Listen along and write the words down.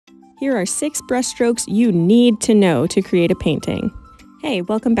Here are 6 brushstrokes you need to know to create a painting. Hey,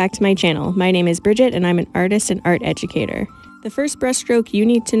 welcome back to my channel. My name is Bridget and I'm an artist and art educator. The first brushstroke you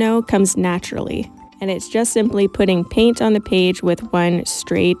need to know comes naturally, and it's just simply putting paint on the page with one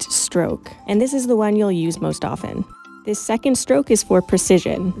straight stroke. And this is the one you'll use most often. This second stroke is for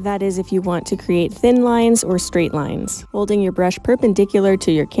precision. That is if you want to create thin lines or straight lines. Holding your brush perpendicular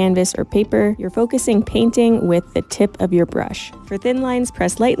to your canvas or paper, you're focusing painting with the tip of your brush. For thin lines,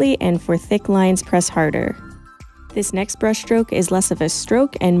 press lightly, and for thick lines, press harder. This next brush stroke is less of a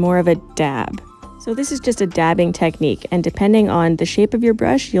stroke and more of a dab. So this is just a dabbing technique, and depending on the shape of your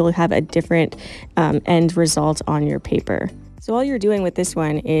brush, you'll have a different end result on your paper. So all you're doing with this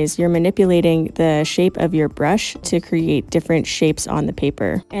one is you're manipulating the shape of your brush to create different shapes on the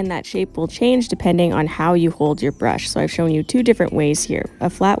paper. And that shape will change depending on how you hold your brush. So I've shown you 2 different ways here, a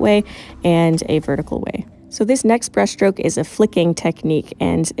flat way and a vertical way. So this next brush stroke is a flicking technique,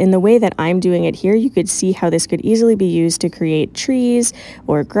 and in the way that I'm doing it here, you could see how this could easily be used to create trees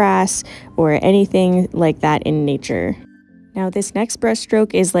or grass or anything like that in nature. Now this next brush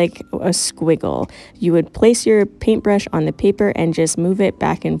stroke is like a squiggle. You would place your paintbrush on the paper and just move it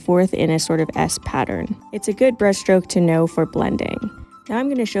back and forth in a sort of S pattern. It's a good brush stroke to know for blending. Now I'm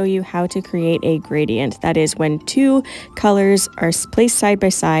going to show you how to create a gradient. That is when 2 colors are placed side by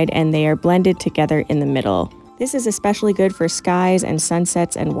side and they are blended together in the middle. This is especially good for skies and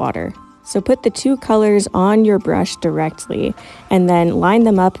sunsets and water. So put the 2 colors on your brush directly and then line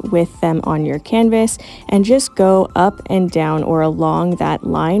them up with them on your canvas and just go up and down or along that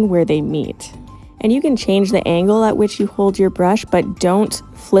line where they meet. And you can change the angle at which you hold your brush, but don't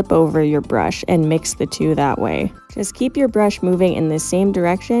flip over your brush and mix the 2 that way. Just keep your brush moving in the same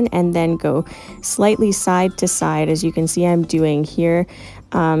direction and then go slightly side to side, as you can see I'm doing here.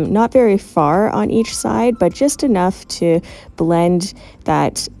 Not very far on each side, but just enough to blend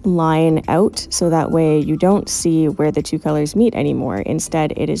that line out so that way you don't see where the 2 colors meet anymore.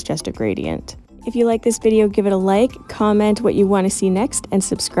 Instead, it is just a gradient. If you like this video, give it a like, comment what you want to see next, and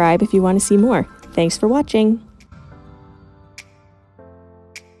subscribe if you want to see more. Thanks for watching!